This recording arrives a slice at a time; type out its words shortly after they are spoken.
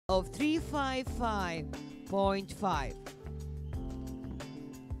of 355.5.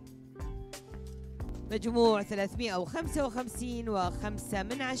 مجموع 355.5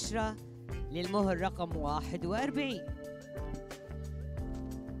 للمهر رقم 41.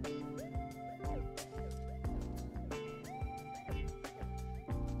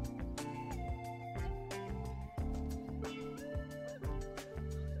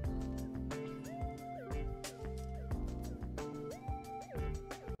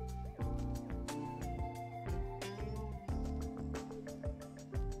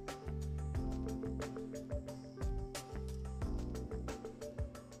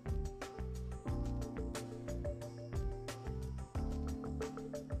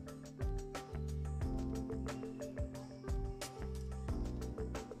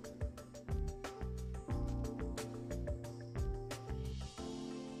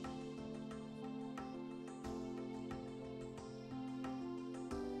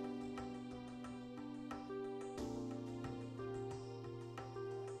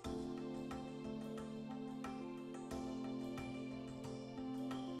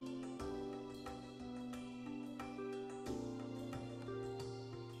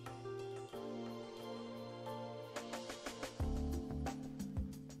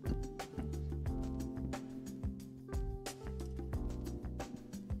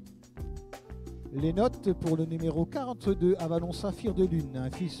 Les notes pour le numéro 42, Avalon Saphir de Lune, un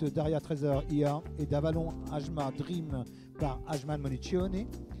fils d'Aria Treasure IA et d'Avalon Ajma Dream par Ajman Monicione.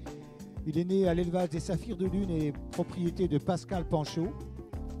 Il est né à l'élevage des Saphirs de Lune et propriété de Pascal Panchaud.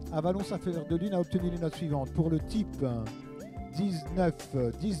 Avalon Saphir de Lune a obtenu les notes suivantes pour le type 19,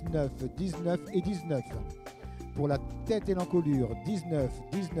 19, 19 et 19. Pour la tête et l'encolure, 19,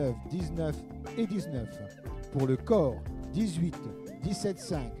 19, 19 et 19. Pour le corps, 18, 17,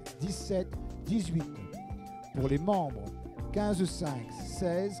 5, 17, 18. Pour les membres, 15, 5,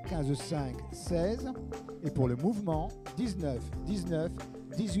 16, 15, 5, 16. Et pour le mouvement, 19, 19,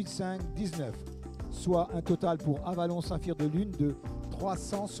 18, 5, 19. Soit un total pour Avalon Saphir de Lune de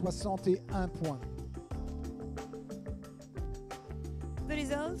 361 points. The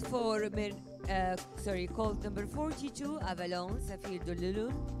results for Colt number 42, Avalon Saphir de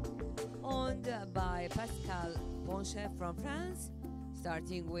Lune, owned by Pascal Ponche from France,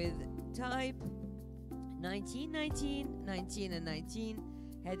 starting with type 19, 19, 19 and 19,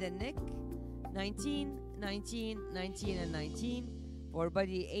 head and neck 19, 19, 19 and 19, for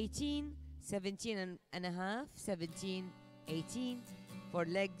body 18, 17 and a half, 17, 18, for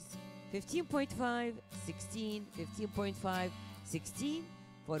legs 15.5, 16, 15.5, 16,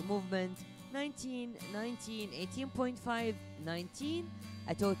 for movement 19, 19, 18.5, 19,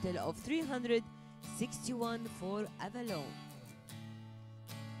 a total of 361 for Avalon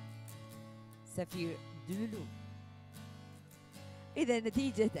سفير دولولو. إذا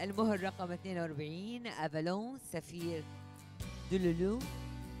نتيجة المهر رقم 42 أفالون سفير دولولو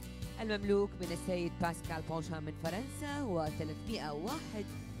المملوك من السيد باسكال بونشا من فرنسا هو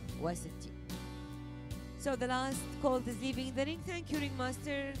 361. So the last Colt is leaving the ring. Thank you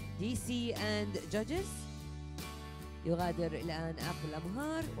ringmaster, DC and judges. يغادر الآن آخر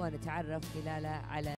الأمهار ونتعرف خلاله على